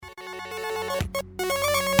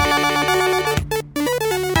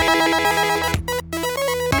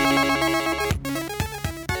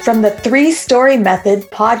From the 3-Story Method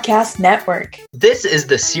Podcast Network. This is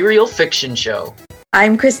the Serial Fiction Show.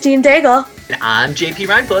 I'm Christine Daigle. And I'm JP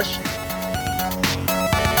Reinbush.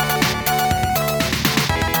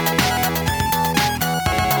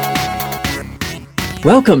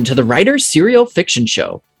 Welcome to the Writer's Serial Fiction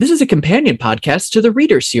Show. This is a companion podcast to the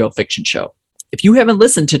Reader's Serial Fiction Show. If you haven't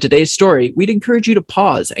listened to today's story, we'd encourage you to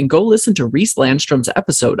pause and go listen to Risse Landstrom's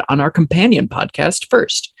episode on our companion podcast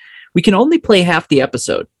first. We can only play half the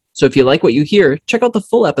episode, so if you like what you hear, check out the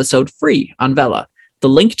full episode free on Vella. The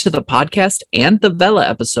link to the podcast and the Vella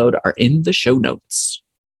episode are in the show notes.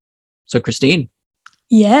 So, Christine.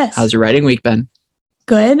 Yes. How's your writing week been?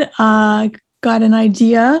 Good. Got an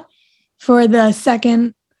idea for the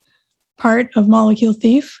second part of Molecule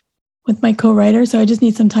Thief with my co-writer, so I just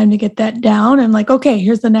need some time to get that down. I'm like, okay,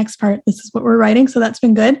 here's the next part. This is what we're writing, so that's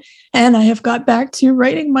been good. And I have got back to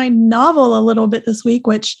writing my novel a little bit this week,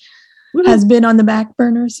 which has been on the back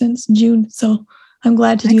burner since June. So I'm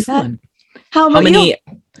glad to do that. How many? You?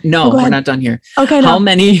 No, we're not done here. Okay. How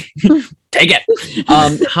many? Take it.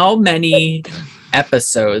 How many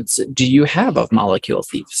episodes do you have of Molecule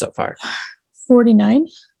Thief so far? 49.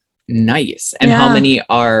 Nice. And how many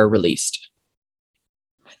are released?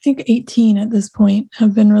 I think 18 at this point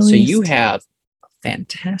have been released. So you have a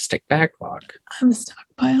fantastic backlog. I'm a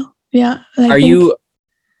stockpile. Yeah. Are you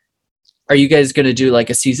guys going to do like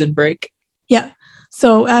a season break? Yeah.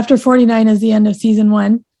 So after 49 is the end of season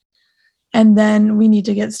 1. And then we need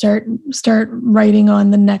to start writing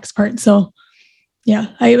on the next part. So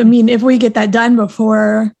yeah, I mean, if we get that done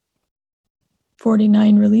before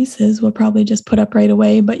 49 releases, we'll probably just put up right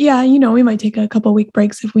away. But yeah, we might take a couple week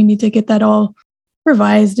breaks if we need to get that all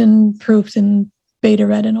revised and proofed and beta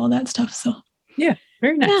read and all that stuff. So yeah,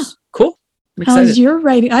 very nice. Yeah. Cool. How's your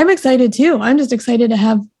writing? I'm excited too. I'm just excited to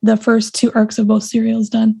have the first 2 arcs of both serials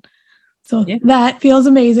done. So that feels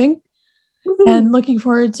amazing. Woo-hoo. And looking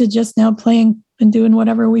forward to just now playing and doing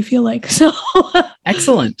whatever we feel like. So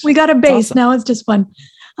excellent. We got a base. Awesome. Now it's just fun.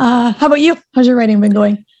 How about you? How's your writing been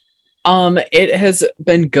going? It has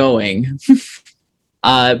been going,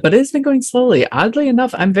 but it's been going slowly. Oddly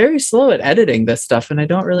enough, I'm very slow at editing this stuff and I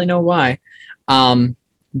don't really know why.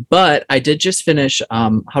 But I did just finish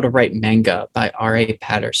How to Write Manga by R.A.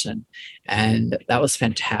 Patterson, and that was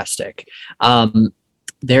fantastic.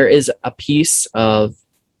 There is a piece of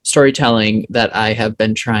storytelling that I have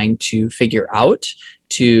been trying to figure out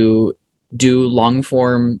to do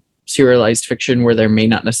long-form serialized fiction where there may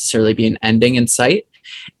not necessarily be an ending in sight.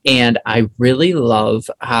 And I really love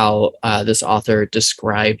how this author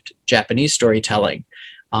described Japanese storytelling.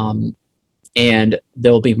 And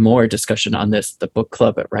there'll be more discussion on this, the book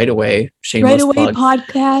club at Right Away. Shameless plug.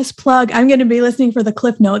 Podcast plug. I'm going to be listening for the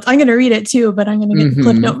Cliff Notes. I'm going to read it too, but I'm going to get the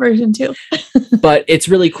Cliff Note version too. But it's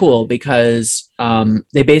really cool because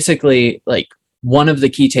they basically, like, one of the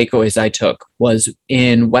key takeaways I took was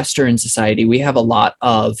in Western society, we have a lot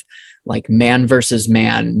of like man versus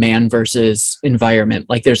environment.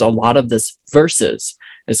 Like there's a lot of this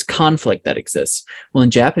conflict that exists. Well,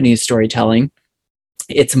 in Japanese storytelling,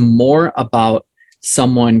 it's more about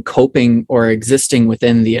someone coping or existing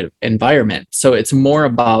within the environment. So it's more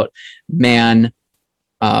about man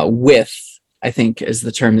with, I think is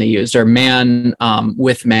the term they used, or man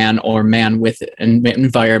with man, or man with an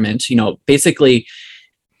environment. Basically,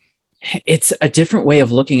 it's a different way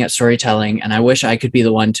of looking at storytelling. And I wish I could be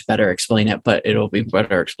the one to better explain it, but it'll be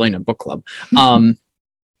better explained in book club.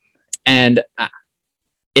 And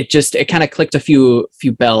it kind of clicked a few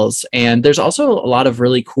bells. And there's also a lot of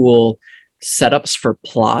really cool setups for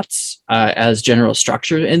plots as general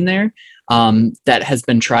structure in there that has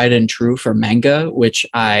been tried and true for manga, which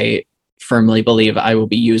I firmly believe I will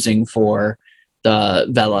be using for the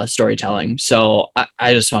Vella storytelling. So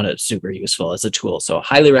I just found it super useful as a tool. So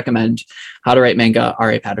highly recommend How to Write Manga,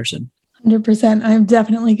 R.A. Patterson. 100%. I'm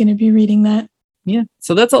definitely going to be reading that. Yeah.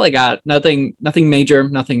 So that's all I got. Nothing major,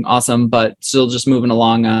 nothing awesome, but still just moving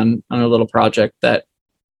along on a little project that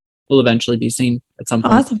will eventually be seen at some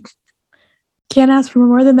point. Awesome. Can't ask for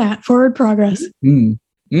more than that. Forward progress.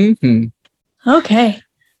 Mm-hmm. Okay.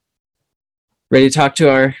 Ready to talk to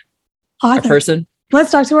our person? Let's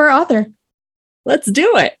talk to our author. Let's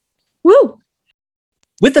do it. Woo!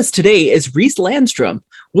 With us today is Risse Landstrom.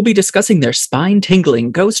 We'll be discussing their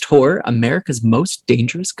spine-tingling ghost horror, America's Most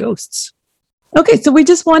Dangerous Ghosts. Okay, so we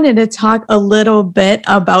just wanted to talk a little bit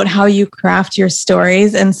about how you craft your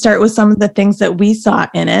stories and start with some of the things that we saw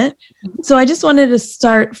in it. So I just wanted to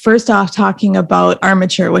start first off talking about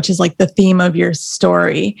armature, which is like the theme of your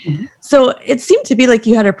story. Mm-hmm. So it seemed to be like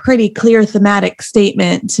you had a pretty clear thematic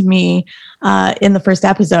statement to me in the first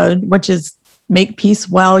episode, which is make peace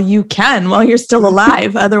while you can, while you're still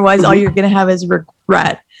alive. Otherwise, all you're going to have is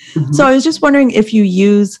regret. Mm-hmm. So I was just wondering if you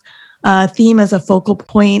use theme as a focal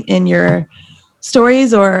point in your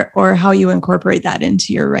stories or how you incorporate that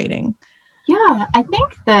into your writing. Yeah, I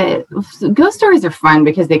think that ghost stories are fun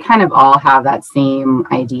because they kind of all have that same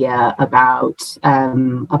idea about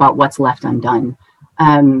what's left undone.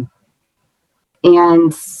 And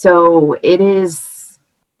so it is,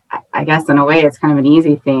 I guess in a way, it's kind of an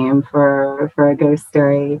easy theme for a ghost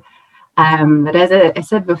story. But as I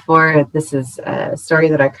said before, this is a story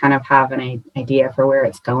that I kind of have an idea for where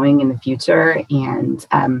it's going in the future, and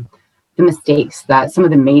the mistakes some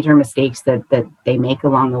of the major mistakes that they make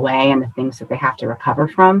along the way and the things that they have to recover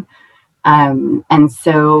from. And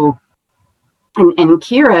so, and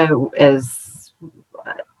Kira is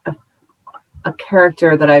a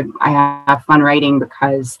character that I have fun writing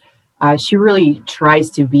because she really tries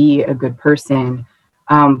to be a good person,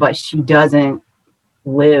 but she doesn't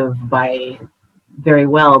live very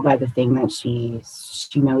well by the thing that she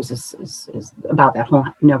knows is about that whole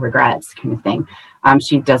no regrets kind of thing.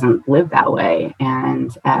 She doesn't live that way,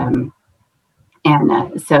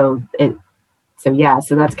 so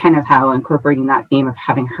that's kind of how incorporating that theme of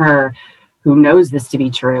having her who knows this to be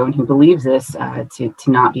true and who believes this to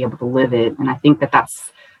not be able to live it. And I think that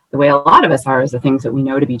that's the way a lot of us are, is the things that we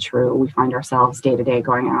know to be true. We find ourselves day to day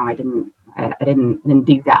going, oh, I didn't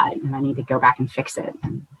do that, and I need to go back and fix it.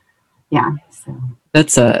 And yeah, so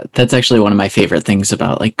that's actually one of my favorite things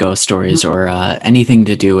about like ghost stories or anything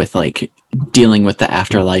to do with like dealing with the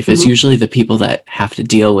afterlife is usually the people that have to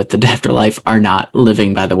deal with the afterlife are not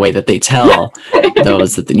living by the way that they tell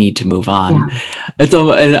those that they need to move on.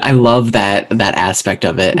 And I love that aspect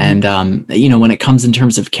of it. And when it comes in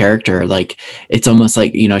terms of character, like it's almost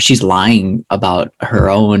like she's lying about her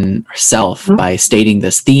own self by stating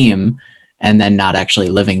this theme and then not actually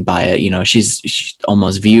living by it. She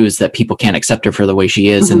almost views that people can't accept her for the way she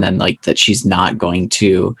is, and then like that she's not going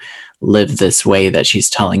to live this way that she's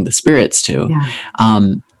telling the spirits to.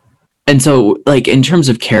 And so like in terms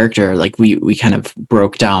of character, like we kind of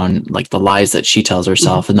broke down like the lies that she tells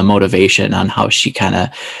herself and the motivation on how she kind of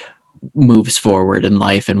moves forward in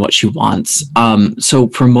life and what she wants. So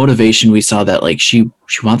for motivation, we saw that like she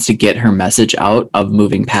wants to get her message out of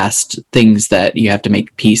moving past things that you have to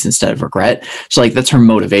make peace instead of regret. So like that's her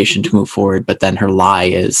motivation to move forward, but then her lie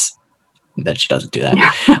is that she doesn't do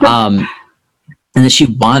that. And that she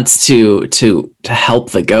wants to help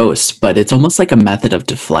the ghost, but it's almost like a method of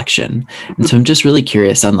deflection. And so I'm just really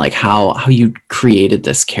curious on like how you created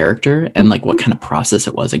this character and like what kind of process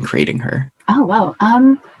it was in creating her. Oh, wow.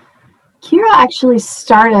 Kira actually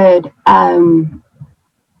started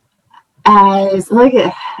as like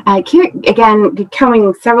Kira, again,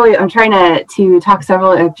 coming several. I'm trying to talk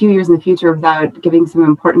a few years in the future without giving some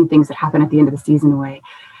important things that happen at the end of the season away.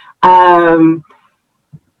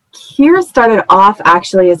 Kira started off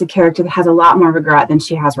actually as a character that has a lot more regret than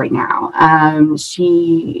she has right now.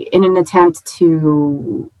 She, in an attempt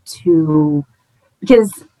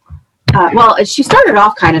because she started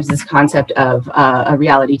off kind of this concept of a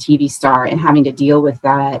reality TV star and having to deal with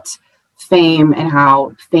that fame and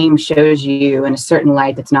how fame shows you in a certain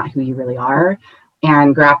light that's not who you really are,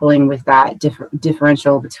 and grappling with that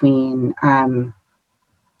differential between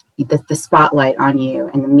the spotlight on you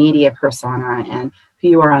and the media persona and who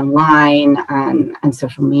you are online and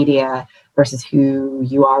social media versus who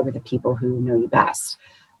you are with the people who know you best.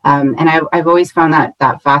 And I've always found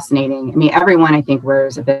that fascinating. I mean, everyone I think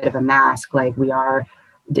wears a bit of a mask. Like we are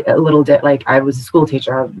a little bit like I was a school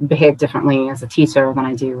teacher. I behave differently as a teacher than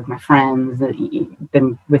I do with my friends,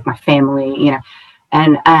 than with my family,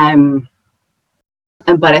 And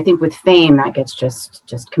but I think with fame that gets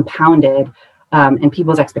just compounded, and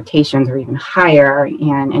people's expectations are even higher,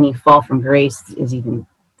 and any fall from grace is even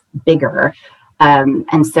bigger.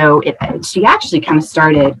 And so she actually kind of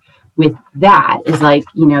started with that, is like,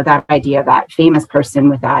 that idea of that famous person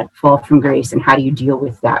with that fall from grace, and how do you deal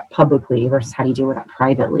with that publicly versus how do you deal with that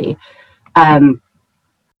privately.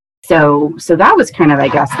 So that was kind of, I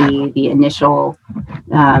guess, the initial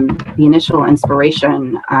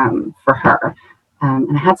inspiration for her.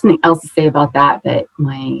 And I had something else to say about that, but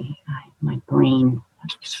my brain.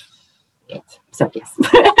 So yes.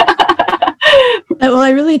 Well,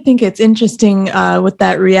 I really think it's interesting with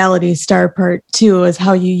that reality star part too, is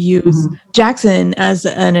how you use Jackson as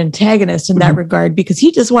an antagonist in that regard, because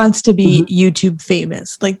he just wants to be YouTube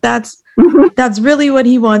famous. Like that's really what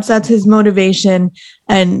he wants. That's his motivation.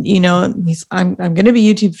 And, I'm going to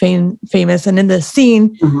be YouTube famous. And in this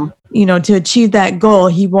scene, to achieve that goal,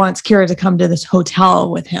 he wants Kira to come to this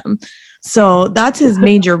hotel with him. So that's his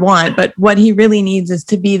major want. But what he really needs is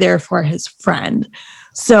to be there for his friend.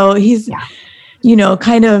 So he's,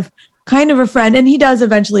 kind of a friend, and he does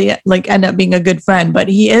eventually end up being a good friend, but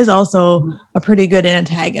he is also a pretty good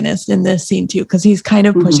antagonist in this scene too, because he's kind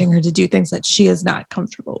of pushing her to do things that she is not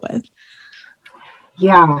comfortable with.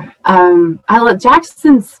 Yeah. I love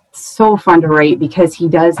Jackson's so fun to write because he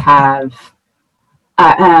does have,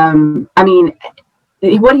 what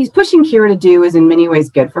he's pushing Kira to do is in many ways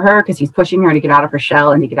good for her, because he's pushing her to get out of her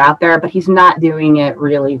shell and to get out there, but he's not doing it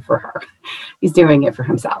really for her. He's doing it for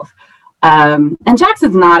himself. And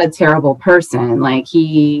Jackson's not a terrible person. Like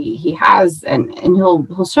he has, and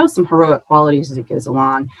he'll show some heroic qualities as it goes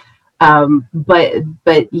along.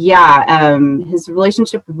 But yeah, his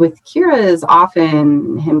relationship with Kira is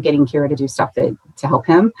often him getting Kira to do stuff to help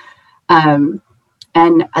him. And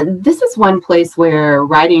this is one place where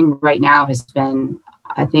writing right now has been,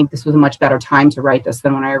 I think this was a much better time to write this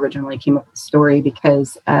than when I originally came up with the story,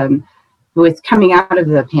 because, with coming out of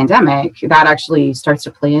the pandemic, that actually starts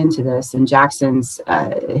to play into this, and Jackson's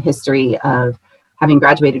history of having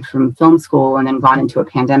graduated from film school and then gone into a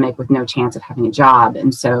pandemic with no chance of having a job.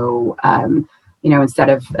 And so, instead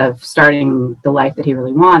of starting the life that he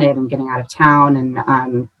really wanted and getting out of town,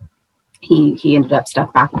 and he ended up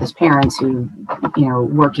stuck back with his parents who,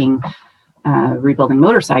 working, rebuilding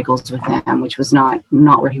motorcycles with them, which was not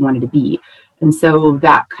where he wanted to be. And so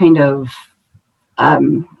that kind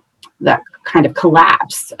of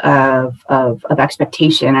collapse of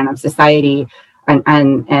expectation and of society,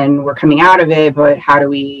 and we're coming out of it, but how do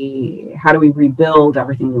we rebuild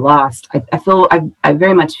everything we lost? I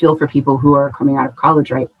very much feel for people who are coming out of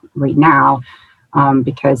college right now,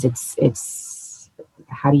 because it's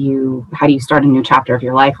how do you start a new chapter of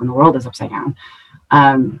your life when the world is upside down?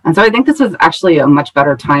 And so I think this was actually a much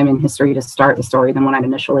better time in history to start the story than when I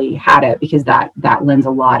initially had it, because that lends a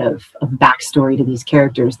lot of backstory to these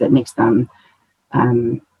characters that makes them,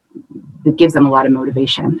 that gives them a lot of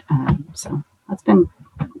motivation. So that's been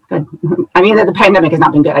good. I mean, the pandemic has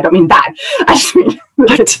not been good. I don't mean that. I just mean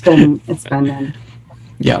it's been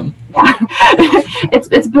yeah.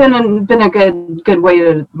 It's been a good way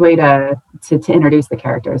to introduce the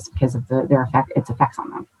characters because of its effects on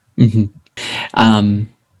them. Mm-hmm.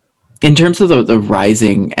 In terms of the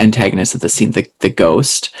rising antagonist of the scene, the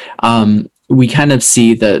ghost, we kind of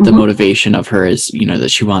see the motivation of her is,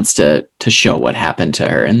 that she wants to show what happened to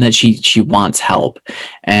her, and that she wants help,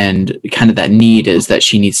 and kind of that need is that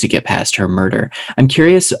she needs to get past her murder. I'm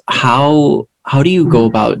curious, how do you go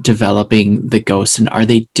about developing the ghosts, and are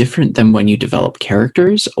they different than when you develop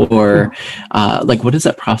characters, or what does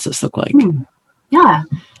that process look like? Yeah.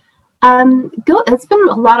 It's been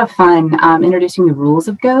a lot of fun introducing the rules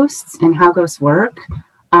of ghosts and how ghosts work.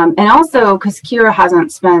 And also because Kira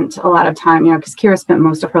hasn't spent a lot of time, because Kira spent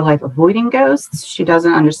most of her life avoiding ghosts. She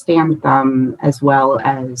doesn't understand them as well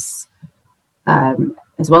as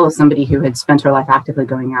somebody who had spent her life actively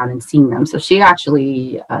going out and seeing them. So she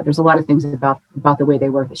actually, there's a lot of things about the way they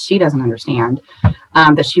work that she doesn't understand,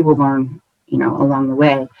 that she will learn, along the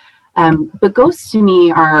way. But ghosts to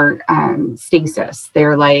me are stasis.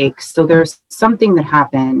 They're so there's something that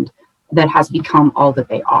happened that has become all that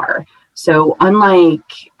they are. So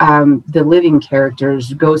unlike the living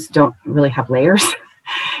characters, ghosts don't really have layers.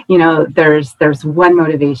 There's one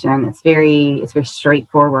motivation. It's very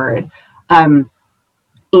straightforward. And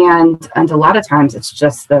a lot of times it's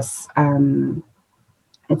just this,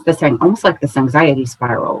 it's this thing, almost like this anxiety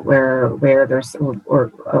spiral where there's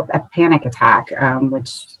or a panic attack,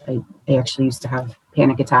 which I actually used to have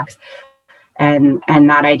panic attacks, and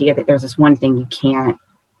that idea that there's this one thing you can't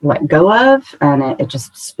let go of, and it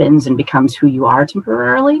just spins and becomes who you are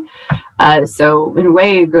temporarily. So in a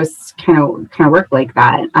way, ghosts kind of work like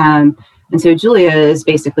that. And so Julia is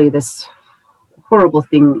basically this horrible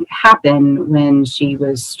thing happened when she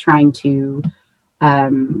was trying to.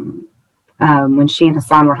 When she and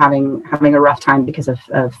Hassan were having a rough time because of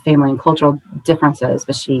family and cultural differences,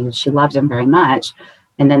 but she loved him very much,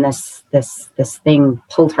 and then this thing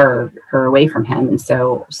pulled her away from him, and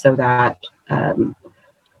so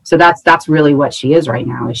that's really what she is right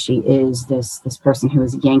now. Is she is this person who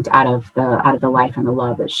is yanked out of the life and the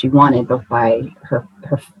love that she wanted, both by her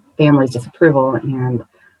family's disapproval and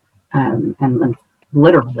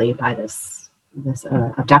literally by this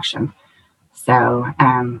abduction. So,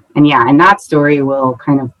 and that story will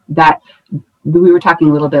we were talking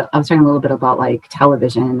a little bit, I was talking a little bit about like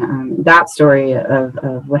television. That story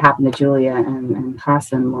of what happened to Julia and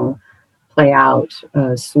Hassan will play out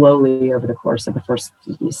slowly over the course of the first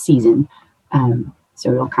season.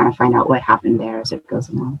 So we'll kind of find out what happened there as it goes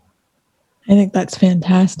along. I think that's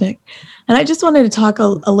fantastic. And I just wanted to talk a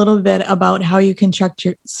little bit about how you construct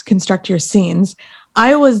your scenes.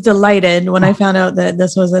 I was delighted when I found out that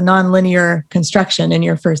this was a nonlinear construction in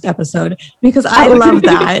your first episode, because I love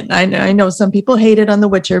that. I know some people hate it on The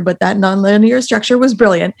Witcher, but that nonlinear structure was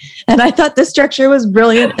brilliant. And I thought the structure was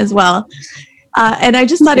brilliant as well. And I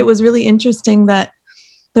just thought it was really interesting that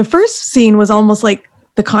the first scene was almost like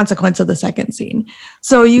the consequence of the second scene.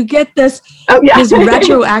 So you get this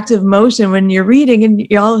retroactive motion when you're reading, and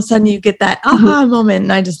all of a sudden you get that aha moment.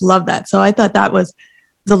 And I just love that. So I thought that was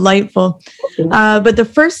delightful. But the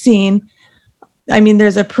first scene, I mean,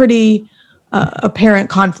 there's a pretty apparent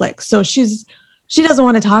conflict. So she doesn't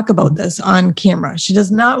want to talk about this on camera. She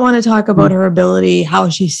does not want to talk about her ability, how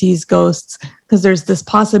she sees ghosts, because there's this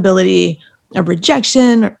possibility of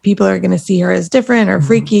rejection, or people are going to see her as different or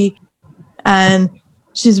freaky. And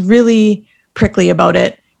she's really prickly about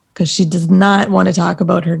it because she does not want to talk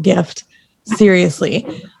about her gift seriously.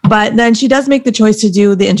 But then she does make the choice to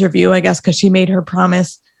do the interview, I guess, because she made her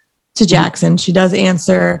promise to Jackson. She does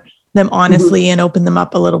answer them honestly and open them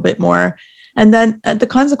up a little bit more. And then the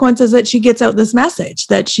consequence is that she gets out this message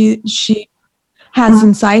that she has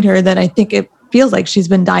inside her that I think it feels like she's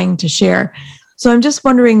been dying to share. So I'm just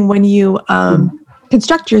wondering, when you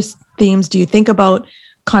construct your themes, do you think about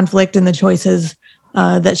conflict and the choices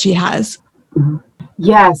that she has?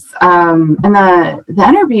 Yes. And the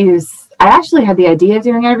interviews, I actually had the idea of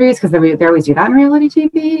doing interviews because they always do that in reality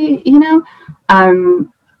TV, you know?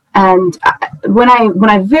 And when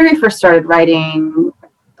I very first started writing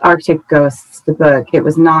Arctic Ghosts, the book, it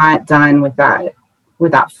was not done with that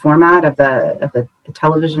format of the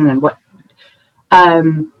television and what,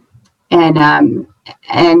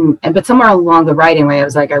 but somewhere along the writing way, I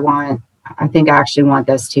was like, I think I actually want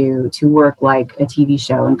this to work like a TV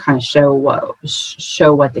show and kind of show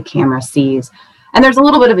what the camera sees. And there's a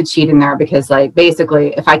little bit of a cheat in there because, like,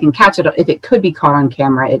 basically, if I can catch it, if it could be caught on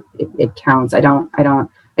camera, it counts. I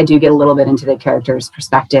do get a little bit into the characters'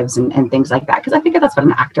 perspectives and things like that, because I think that's what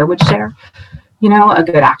an actor would share, you know, a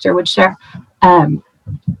good actor would share.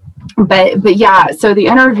 But yeah, so the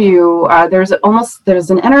interview, there's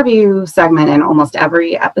an interview segment in almost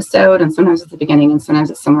every episode, and sometimes it's the beginning and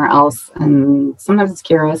sometimes it's somewhere else, and sometimes it's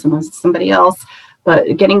Kira, sometimes it's somebody else.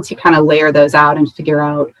 But getting to kind of layer those out and figure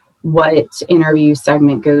out what interview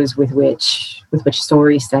segment goes with which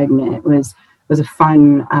story segment was a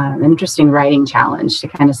fun, interesting writing challenge to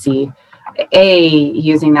kind of see,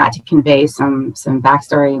 using that to convey some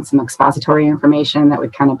backstory and some expository information that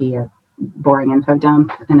would kind of be a boring info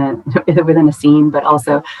dump within a scene, but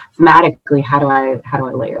also thematically, how do I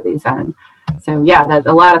layer these in? So yeah,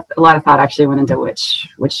 a lot of thought actually went into which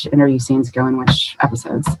interview scenes go in which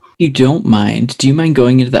episodes. Do you mind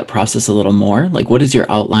going into that process a little more? Like, what does your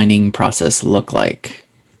outlining process look like?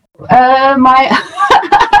 I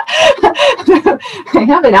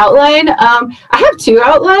have an outline. I have two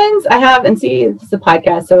outlines. And see, this is a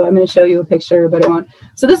podcast, so I'm going to show you a picture, but I won't.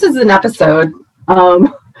 So this is an episode.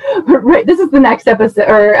 Right, this is the next episode.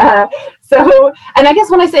 And I guess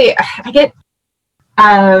when I say I get,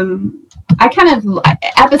 I kind of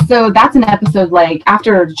episode. That's an episode like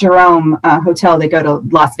after Jerome Hotel, they go to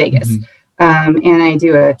Las Vegas. And I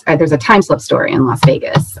do there's a time slip story in Las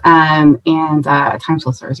Vegas, and time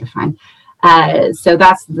slip stories are fine. So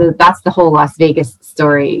that's the whole Las Vegas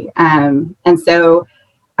story, and so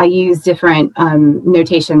I use different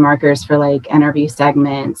notation markers for like interview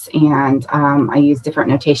segments, and I use different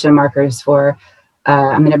notation markers for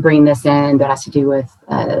I'm going to bring this in that has to do with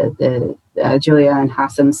the Julia and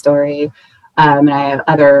Hassan story. And I have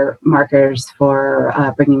other markers for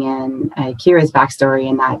bringing in Kira's backstory,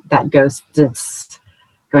 and that ghost that's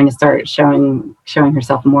going to start showing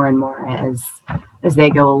herself more and more as they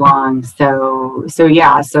go along. So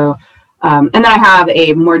yeah. So and then I have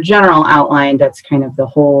a more general outline that's kind of the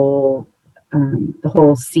whole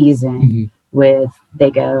season. With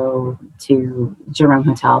they go to Jerome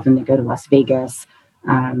Hotel, then they go to Las Vegas.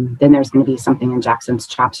 Then there's going to be something in Jackson's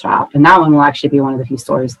Chop Shop, and that one will actually be one of the few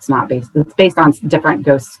stories it's based on different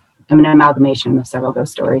ghosts, an amalgamation of several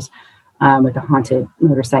ghost stories, with a haunted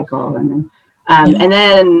motorcycle, and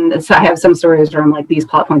then so I have some stories where I'm like, these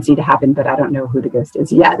plot points need to happen, but I don't know who the ghost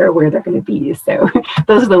is yet or where they're going to be. So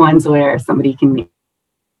those are the ones where somebody can make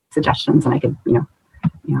suggestions, and I could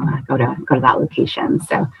go to that location.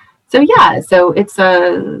 So yeah, so it's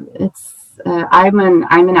I'm an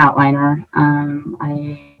outliner.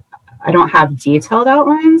 I don't have detailed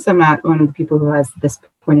outlines. I'm not one of the people who has this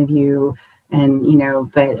point of view, and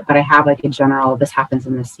but I have like a general. This happens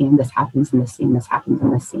in this scene. This happens in this scene. This happens in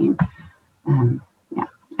this scene. Yeah,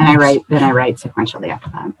 and I write sequentially after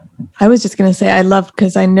that. I was just going to say I love,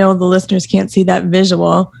 because I know the listeners can't see that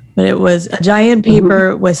visual, but it was a giant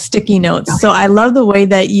paper with sticky notes. So I love the way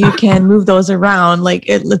that you can move those around. Like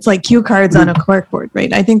it's like cue cards on a corkboard,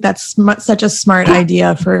 right? I think that's such a smart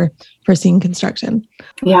idea for scene construction.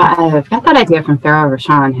 Yeah, I've got that idea from Farah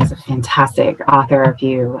Rashan, who's a fantastic author if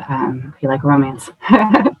you like romance.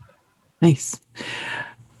 Nice.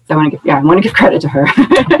 So I want to give credit to her.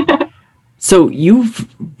 So you've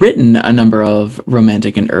written a number of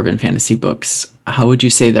romantic and urban fantasy books. How would you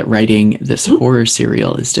say that writing this horror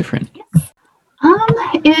serial is different?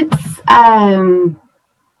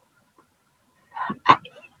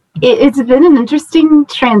 It's been an interesting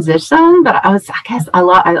transition, but I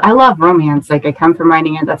love romance. Like I come from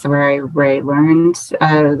writing it. That's where I learned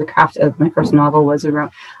the craft of my first novel was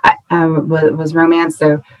romance.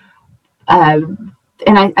 So,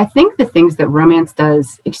 and I think the things that romance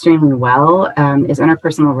does extremely well is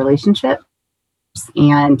interpersonal relationships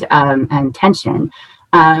and tension.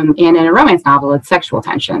 And in a romance novel, it's sexual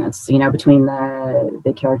tension. It's between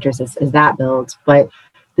the characters as that builds, but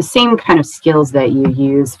the same kind of skills that you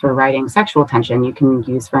use for writing sexual tension, you can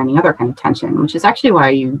use for any other kind of tension, which is actually why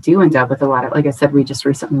you do end up with a lot of, like I said, we just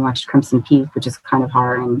recently watched Crimson Peak, which is kind of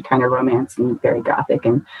horror and kind of romance and very gothic.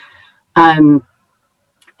 And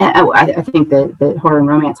I think that horror and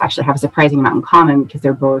romance actually have a surprising amount in common, because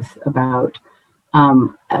they're both about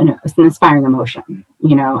an inspiring emotion,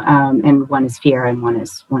 and one is fear and one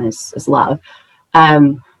is love.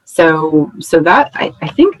 So that I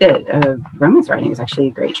think that romance writing is actually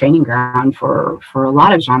a great training ground for a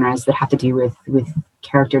lot of genres that have to do with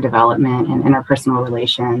character development and interpersonal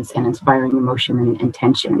relations and inspiring emotion and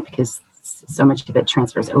tension, because so much of it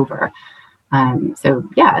transfers over. And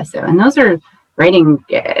those are writing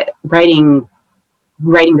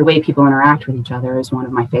the way people interact with each other is one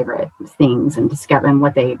of my favorite things, and discovering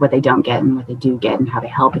what they don't get and what they do get, and how they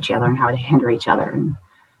help each other and how they hinder each other. And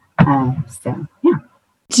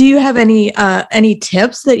Do you have any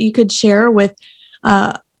tips that you could share with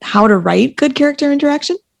how to write good character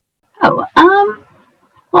interaction? I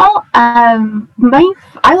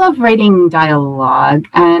love writing dialogue,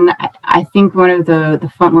 and I think one of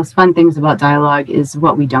the most fun things about dialogue is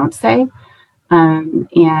what we don't say, and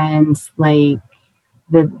like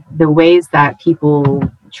the ways that people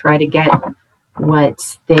try to get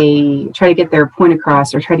their point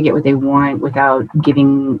across, or try to get what they want without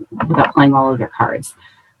playing all of their cards.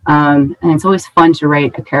 And it's always fun to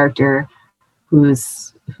write a character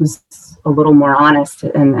who's a little more honest,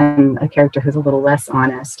 and a character who's a little less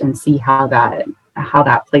honest, and see how that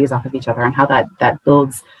plays off of each other, and how that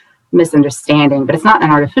builds misunderstanding. But it's not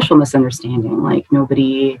an artificial misunderstanding. Like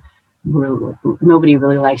nobody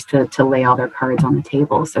really likes to lay all their cards on the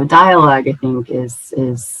table. So dialogue, I think, is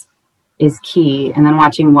key. And then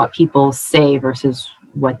watching what people say versus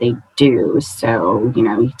what they do. So,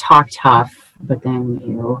 you talk tough, but then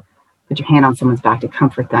you put your hand on someone's back to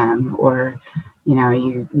comfort them, or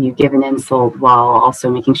you give an insult while also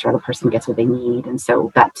making sure the person gets what they need. And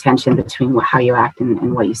so that tension between how you act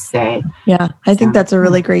and what you say. Yeah, I think that's a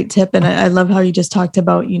really great tip. And I love how you just talked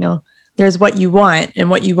about, there's what you want and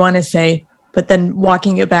what you want to say, but then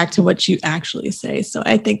walking it back to what you actually say. So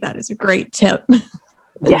I think that is a great tip.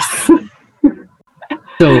 Yes.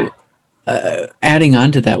 So adding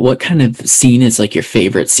on to that, what kind of scene is like your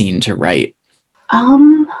favorite scene to write?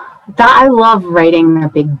 I love writing the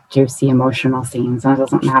big, juicy, emotional scenes. It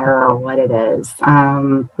doesn't matter what it is.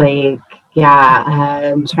 I'm trying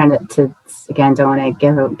to again, don't want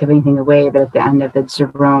to give anything away, but at the end of the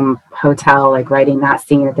Jerome Hotel, like writing that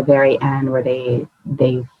scene at the very end where they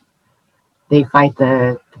fight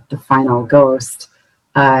the final ghost,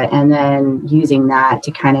 and then using that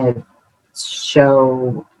to kind of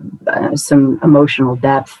show some emotional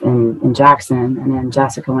depth in Jackson, and then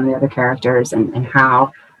Jessica, one of the other characters, and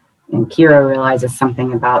how and Kira realizes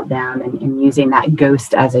something about them, and using that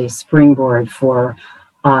ghost as a springboard for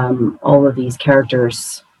all of these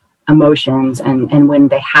characters' emotions, and when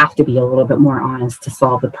they have to be a little bit more honest to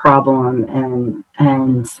solve the problem, and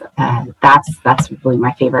that's really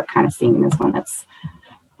my favorite kind of scene, is when it's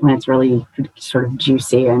really sort of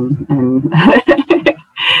juicy and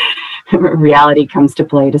reality comes to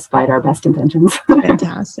play despite our best intentions.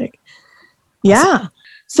 Fantastic. Yeah.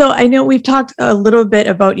 So I know we've talked a little bit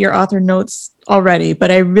about your author notes already, but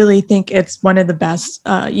I really think it's one of the best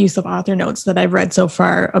use of author notes that I've read so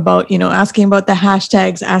far about, asking about the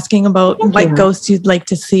hashtags, asking about what ghosts you'd like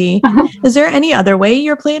to see. Is there any other way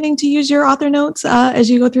you're planning to use your author notes as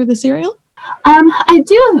you go through the serial? I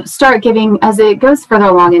do start giving, as it goes further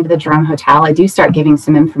along into the Jerome Hotel, I do start giving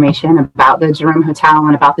some information about the Jerome Hotel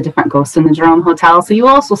and about the different ghosts in the Jerome Hotel. So you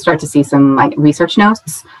also start to see some like research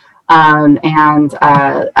notes and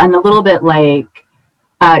a little bit like,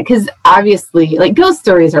 because obviously, like ghost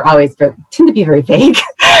stories are always tend to be very vague,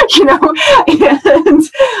 and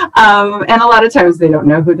a lot of times they don't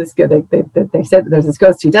know who this ghost. They said that there's this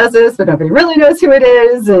ghost who does this, but nobody really knows who it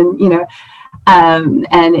is, and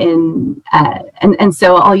and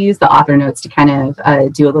so I'll use the author notes to kind of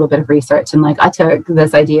do a little bit of research, and like I took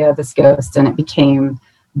this idea of this ghost, and it became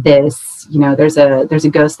this. There's a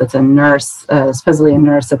ghost that's a nurse, supposedly a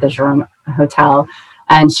nurse at the Jerome Hotel.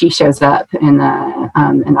 And she shows up in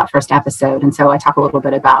that first episode, and so I talk a little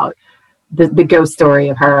bit about the ghost story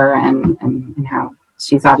of her and how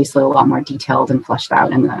she's obviously a lot more detailed and fleshed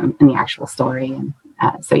out in the actual story. And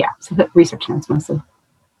so the research notes mostly.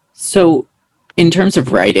 So, in terms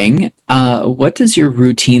of writing, what does your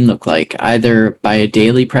routine look like, either by a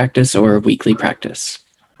daily practice or a weekly practice?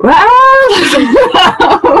 Well,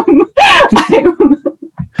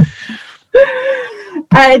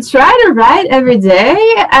 I try to write every day.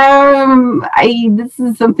 This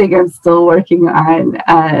is something I'm still working on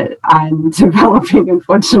developing.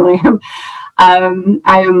 Unfortunately, I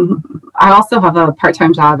also have a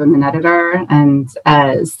part-time job. I'm an editor, and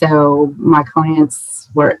so my clients'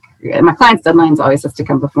 deadlines always has to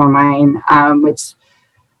come before mine, which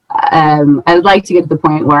I'd like to get to the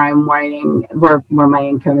point where I'm writing, where my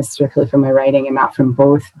income is strictly from my writing and not from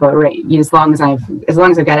both. But as long as I've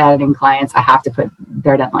got editing clients, I have to put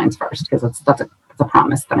their deadlines first, because that's a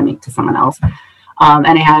promise that I make to someone else. And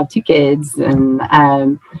I have 2 kids, and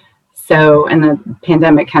so the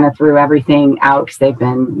pandemic kind of threw everything out because they've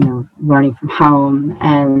been learning from home,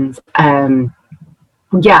 and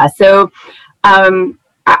so.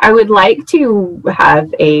 I would like to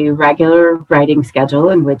have a regular writing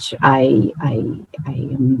schedule in which I'm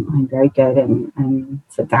very good and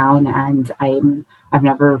sit down, and I've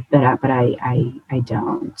never been up, but I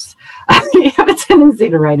don't. I have a tendency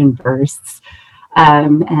to write in bursts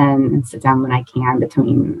and sit down when I can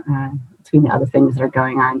between the other things that are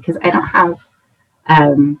going on, because I don't have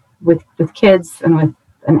with kids and with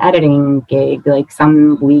an editing gig, like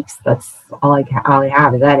some weeks that's all I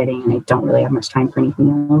have is editing, and I don't really have much time for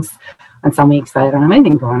anything else. And some weeks I don't have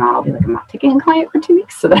anything going on, I'll be like, I'm not taking a client for 2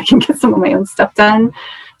 weeks so that I can get some of my own stuff done.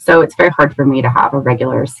 So it's very hard for me to have a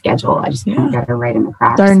regular schedule. I just kind of got to write in the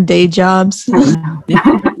cracks. Darn day jobs. I don't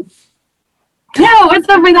know. No, what's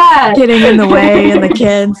up with that? Getting in the way, and the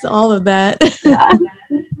kids, all of that. Yeah.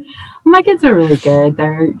 My kids are really good.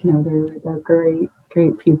 They're great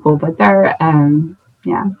people, but they're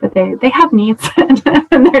but they have needs, and they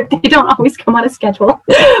don't always come on a schedule.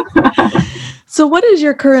 So what is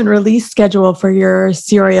your current release schedule for your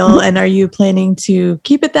serial, and are you planning to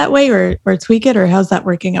keep it that way or tweak it, or how's that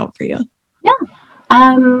working out for you? Yeah.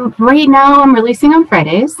 Right now I'm releasing on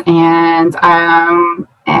Fridays, and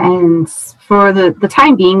for the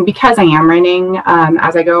time being, because I am writing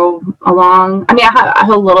as I go along. I mean, I have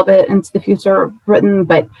a little bit into the future written,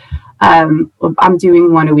 but I'm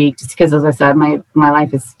doing one a week just because, as I said, my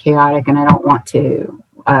life is chaotic, and I don't want to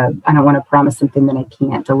promise something that I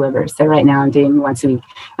can't deliver. So right now I'm doing once a week,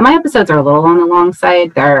 and my episodes are a little on the long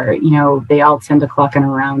side. They all tend to clock in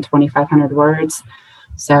around 2,500 words.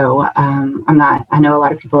 So I know a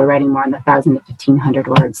lot of people are writing more in the 1,000 to 1,500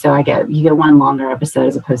 words. So you get one longer episode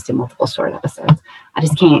as opposed to multiple short episodes. I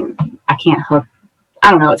can't hook. I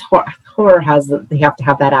don't know. It's horror they have to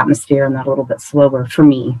have that atmosphere and that a little bit slower for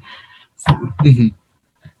me. So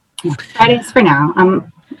Fridays for now. I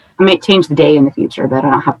might change the day in the future, but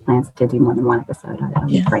I don't have plans to do more than one episode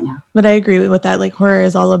right now. But I agree with that. Like, horror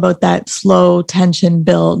is all about that slow tension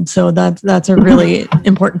build. So that's a really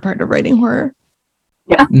important part of writing horror.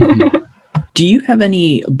 Yeah. Do you have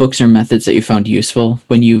any books or methods that you found useful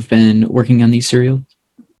when you've been working on these serials?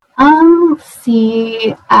 Let's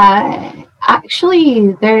see.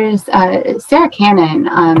 Actually, there's Sarah Cannon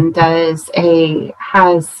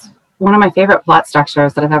has one of my favorite plot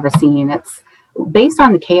structures that I've ever seen. It's based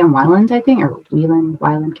on the K.M. Weiland, I think, or Weiland.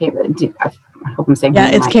 I hope I'm saying. Yeah,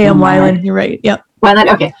 it's K.M. Weiland. You're right. Yep.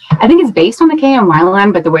 Weiland. Okay, I think it's based on the K.M.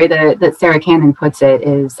 Weiland, but the way that Sarah Cannon puts it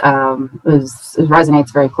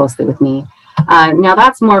resonates very closely with me. Now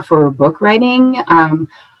that's more for book writing. And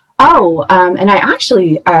I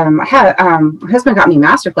actually my husband got me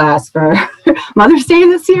masterclass for Mother's Day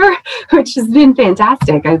this year, which has been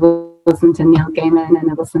fantastic. I was listened to Neil Gaiman,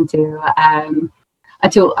 and I listened to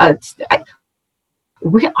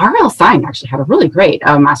R.L. Stein actually had a really great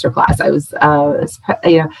masterclass.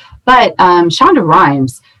 But Shonda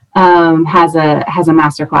Rhimes has a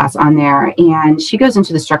masterclass on there, and she goes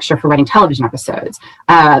into the structure for writing television episodes.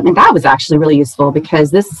 And that was actually really useful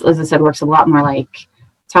because this, as I said, works a lot more like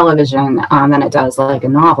television than it does like a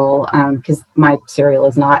novel. Because my serial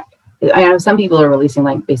is not. I know some people are releasing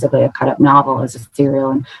like basically a cut up novel as a serial,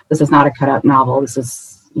 and this is not a cut up novel. This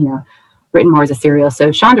is written more as a serial. So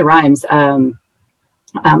Shonda Rhimes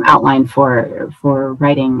outline for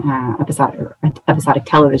writing episodic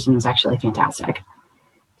television was actually fantastic.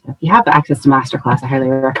 So if you have access to masterclass, I highly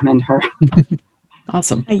recommend her.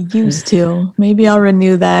 Awesome. I used to. Maybe I'll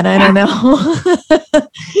renew that. I don't know.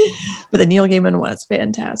 But the Neil Gaiman one is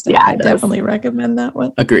fantastic. Yeah, I definitely recommend that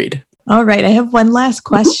one. Agreed. All right. I have one last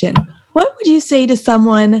question. What would you say to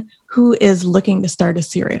someone who is looking to start a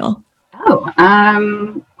serial?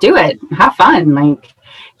 Do it. Have fun. Like,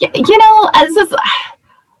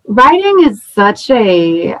 writing is such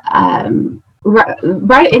a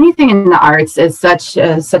anything in the arts is such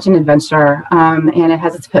an adventure, and it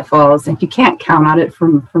has its pitfalls, and you can't count on it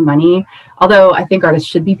for money. Although I think artists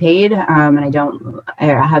should be paid, and I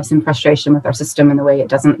have some frustration with our system in the way it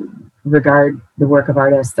doesn't regard the work of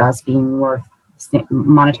artists as being worth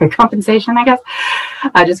monetary compensation. I guess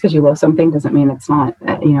just because you love something doesn't mean it's not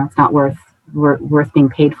it's not worth being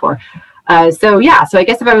paid for. So I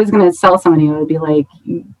guess if I was going to sell somebody, it would be like,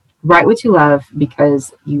 write what you love,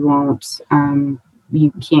 because you won't,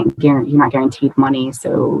 you're not guaranteed money.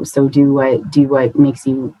 So do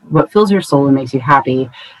what fills your soul and makes you happy.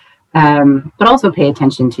 But also pay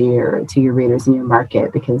attention to your readers and your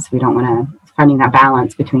market, because we don't want to finding that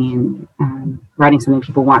balance between writing something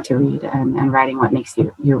people want to read and writing what makes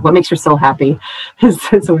your soul happy is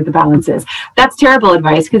where the balance is. That's terrible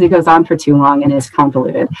advice because it goes on for too long and is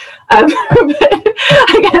convoluted. But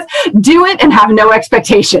I guess do it and have no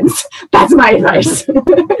expectations. That's my advice.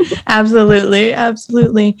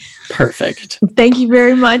 Absolutely. Perfect. Thank you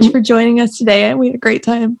very much for joining us today. We had a great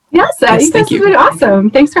time. Yes, thank you. Been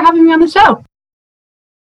awesome. Thanks for having me on the show.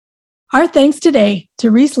 Our thanks today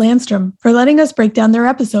to Risse Landstrom for letting us break down their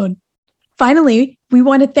episode. Finally, we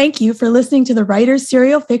want to thank you for listening to the Writer's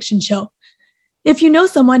Serial Fiction Show. If you know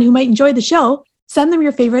someone who might enjoy the show, send them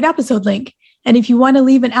your favorite episode link. And if you want to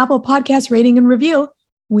leave an Apple Podcast rating and review,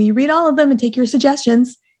 we read all of them and take your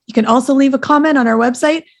suggestions. You can also leave a comment on our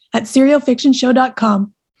website at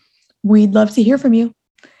serialfictionshow.com. We'd love to hear from you.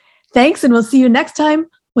 Thanks, and we'll see you next time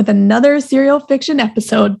with another serial fiction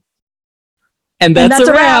episode. And that's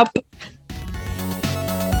a wrap.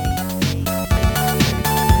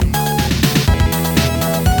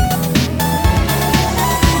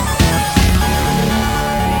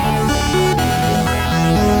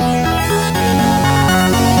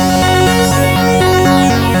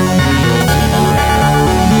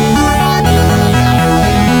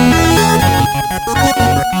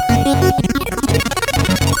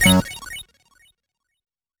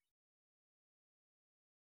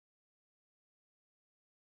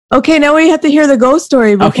 Okay, now we have to hear the ghost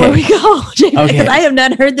story before we go, because I have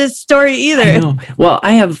not heard this story either. I know. Well,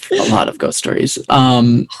 I have a lot of ghost stories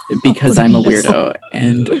because I'm a weirdo.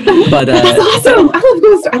 That's awesome. I love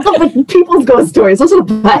ghost stories. I love like people's ghost stories. Those are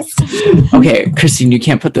the best. Okay, Christine, you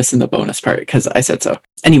can't put this in the bonus part because I said so.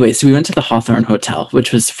 Anyway, so we went to the Hawthorne Hotel,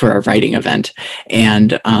 which was for our writing event,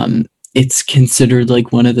 and it's considered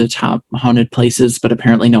like one of the top haunted places, but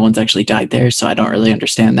apparently no one's actually died there, so I don't really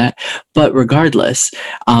understand that. But regardless,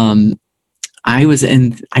 I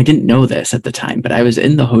didn't know this at the time, but I was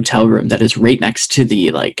in the hotel room that is right next to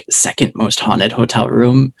the like second most haunted hotel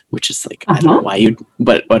room, which is like, I don't know why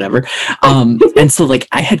but whatever. And so like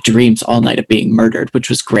I had dreams all night of being murdered, which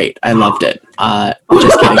was great. I loved it.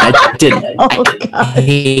 Just kidding. I didn't. I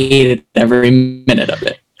hated every minute of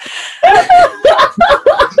it.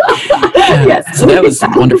 Yes. So that was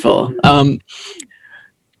wonderful. And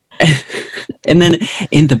then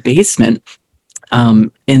in the basement,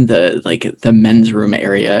 in the men's room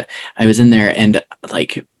area, I was in there and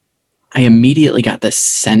like I immediately got this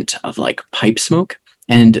scent of like pipe smoke.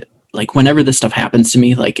 And like whenever this stuff happens to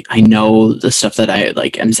me, like I know the stuff that I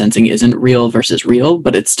like am sensing isn't real versus real,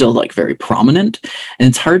 but it's still like very prominent. And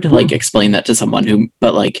it's hard to like explain that to someone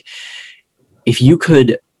but like if you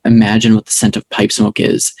could imagine what the scent of pipe smoke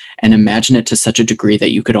is and imagine it to such a degree that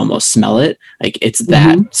you could almost smell it, like it's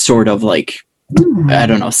that sort of like I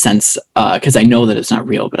don't know, sense, because I know that it's not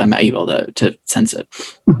real, but I'm able to sense it.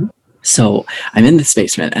 So I'm in this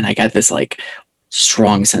basement and I got this like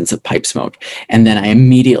strong sense of pipe smoke, and then I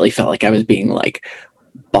immediately felt like I was being like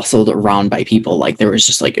bustled around by people. Like there was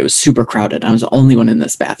just like, it was super crowded. I was the only one in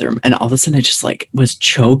this bathroom. And all of a sudden I just like was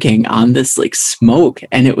choking on this like smoke.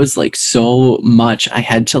 And it was like so much I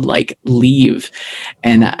had to like leave.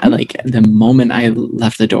 And like the moment I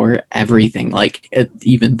left the door, everything, like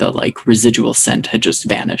even the like residual scent had just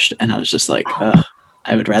vanished. And I was just like,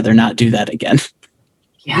 I would rather not do that again.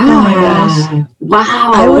 Yeah. Oh my gosh.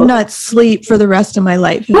 Wow. I would not sleep for the rest of my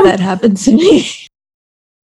life if that happens to me.